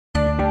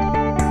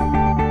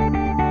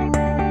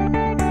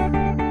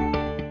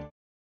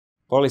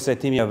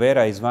Polycythemia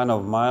vera is one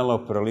of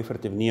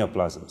myeloproliferative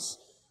neoplasms.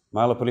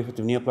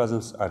 Myeloproliferative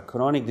neoplasms are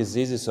chronic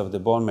diseases of the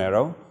bone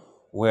marrow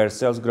where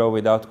cells grow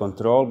without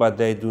control, but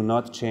they do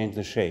not change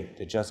the shape.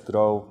 They just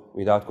grow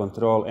without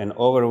control and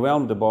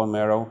overwhelm the bone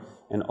marrow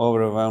and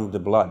overwhelm the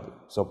blood.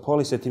 So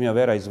polycythemia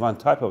vera is one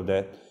type of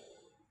that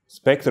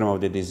spectrum of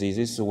the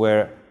diseases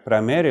where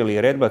primarily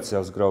red blood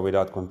cells grow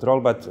without control,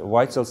 but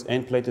white cells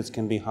and platelets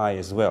can be high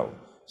as well.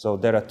 So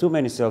there are too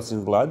many cells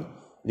in blood.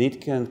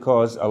 It can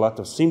cause a lot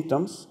of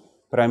symptoms,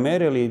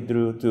 primarily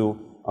due to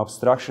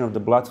obstruction of the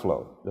blood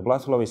flow. The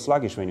blood flow is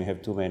sluggish when you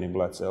have too many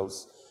blood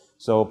cells.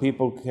 So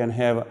people can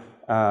have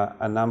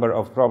a number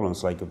of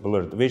problems like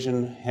blurred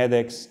vision,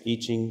 headaches,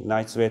 itching,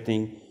 night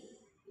sweating,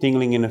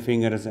 tingling in the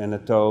fingers and the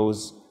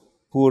toes,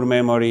 poor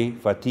memory,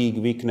 fatigue,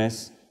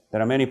 weakness.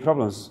 There are many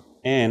problems.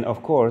 And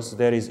of course,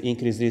 there is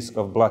increased risk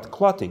of blood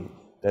clotting.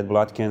 That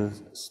blood can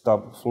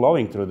stop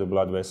flowing through the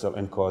blood vessel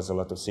and cause a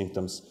lot of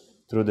symptoms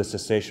through the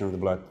cessation of the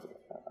blood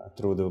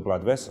through the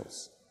blood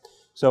vessels.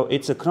 So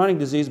it's a chronic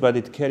disease, but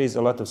it carries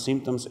a lot of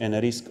symptoms and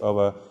a risk of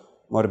a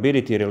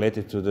morbidity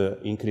related to the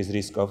increased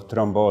risk of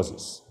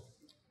thrombosis.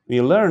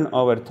 We learn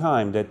over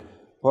time that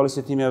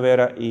polycythemia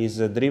vera is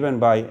driven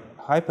by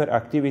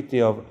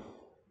hyperactivity of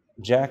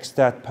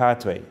JAK-STAT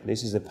pathway.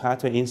 This is a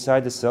pathway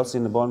inside the cells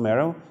in the bone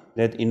marrow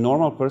that in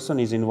normal person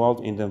is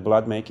involved in the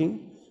blood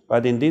making,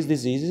 but in this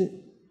disease,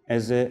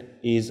 as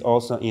is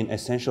also in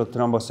essential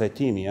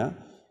thrombocythemia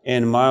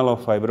and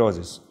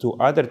myelofibrosis, two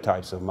other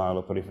types of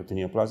myeloproliferative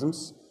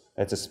neoplasms.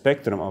 That's a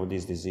spectrum of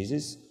these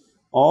diseases.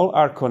 All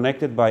are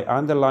connected by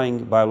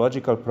underlying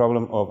biological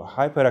problem of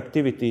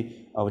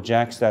hyperactivity of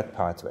JAK-STAT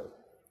pathway.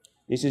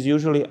 This is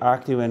usually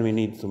active when we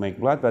need to make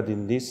blood, but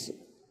in these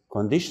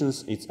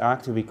conditions, it's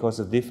active because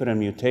of different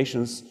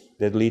mutations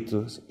that lead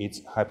to its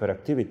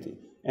hyperactivity,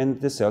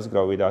 and the cells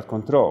grow without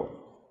control.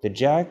 The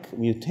JAK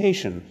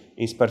mutation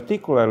is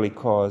particularly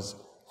cause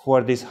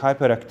for this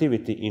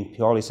hyperactivity in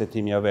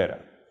polycythemia vera.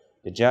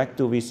 The JAK2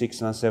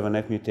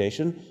 V617F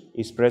mutation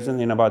is present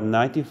in about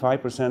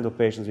 95% of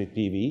patients with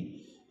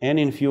PV, and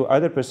in few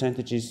other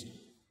percentages,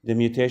 the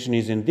mutation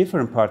is in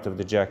different part of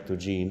the JAK2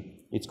 gene.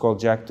 It's called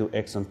JAK2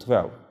 exon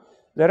 12.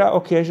 There are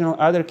occasional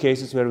other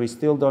cases where we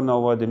still don't know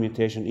what the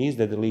mutation is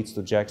that leads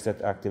to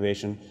JAK-STAT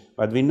activation,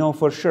 but we know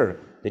for sure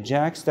the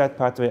JAK-STAT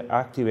pathway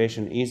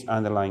activation is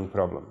underlying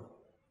problem.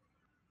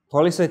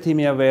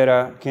 Polycythemia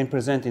vera can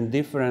present in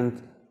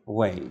different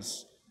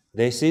ways.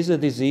 This is a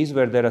disease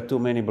where there are too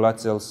many blood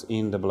cells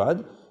in the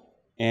blood,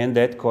 and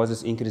that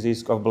causes increased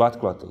risk of blood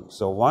clotting.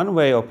 So one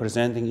way of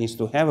presenting is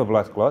to have a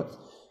blood clot,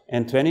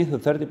 and 20 to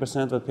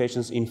 30% of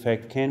patients, in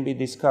fact, can be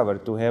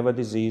discovered to have a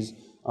disease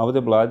of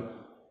the blood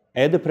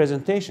at the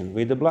presentation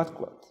with the blood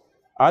clot.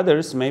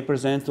 Others may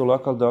present to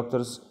local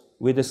doctors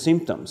with the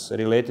symptoms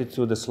related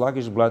to the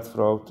sluggish blood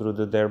flow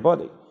through their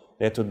body.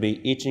 That would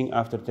be itching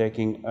after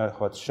taking a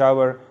hot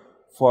shower,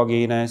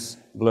 fogginess,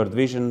 blurred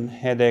vision,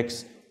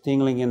 headaches,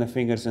 tingling in the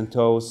fingers and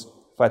toes,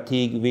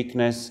 fatigue,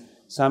 weakness.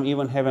 Some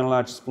even have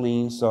enlarged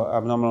spleens, so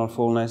abdominal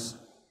fullness,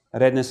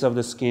 redness of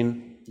the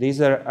skin. These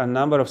are a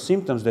number of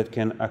symptoms that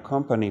can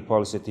accompany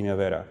polycythemia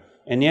vera.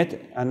 And yet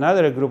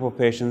another group of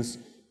patients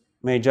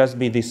may just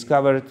be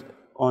discovered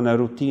on a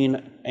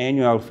routine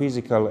annual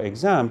physical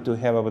exam to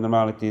have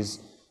abnormalities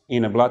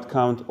in a blood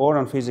count or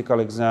on physical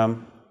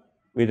exam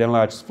with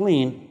enlarged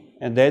spleen,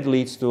 and that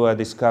leads to a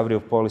discovery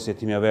of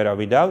polycythemia vera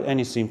without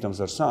any symptoms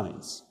or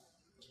signs.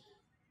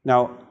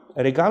 Now,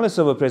 regardless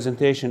of a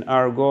presentation,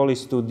 our goal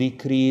is to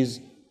decrease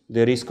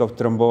the risk of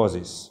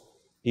thrombosis.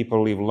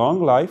 People live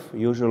long life,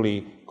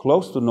 usually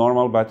close to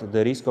normal, but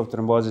the risk of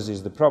thrombosis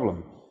is the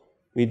problem.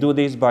 We do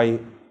this by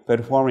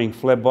performing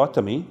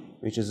phlebotomy,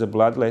 which is a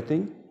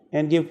bloodletting,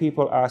 and give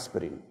people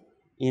aspirin.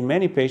 In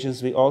many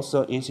patients, we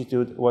also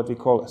institute what we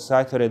call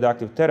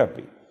cytoreductive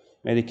therapy,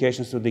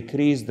 medications to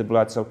decrease the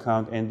blood cell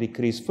count and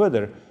decrease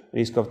further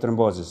risk of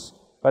thrombosis.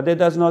 But that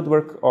does not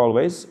work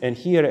always, and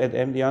here at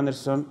MD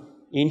Anderson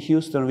in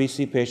Houston, we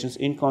see patients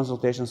in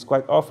consultations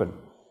quite often.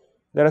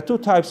 There are two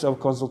types of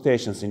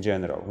consultations in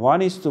general.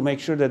 One is to make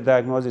sure that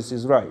diagnosis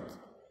is right.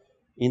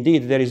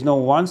 Indeed, there is no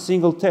one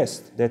single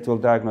test that will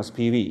diagnose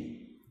PV.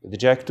 The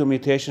JAK2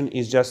 mutation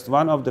is just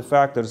one of the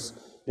factors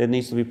that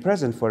needs to be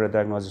present for a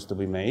diagnosis to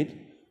be made.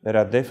 There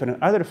are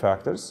different other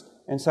factors,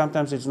 and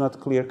sometimes it's not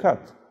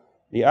clear-cut.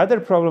 The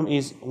other problem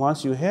is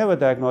once you have a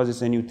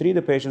diagnosis and you treat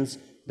the patients,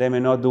 they may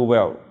not do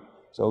well.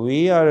 So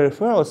we are a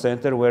referral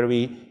center where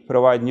we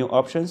provide new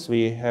options.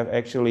 We have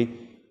actually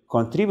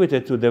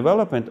contributed to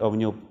development of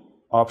new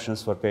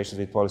options for patients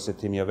with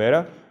polycythemia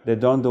vera that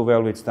don't do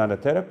well with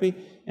standard therapy.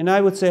 And I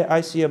would say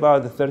I see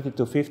about 30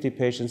 to 50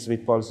 patients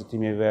with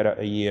polycythemia vera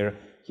a year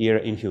here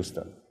in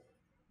Houston.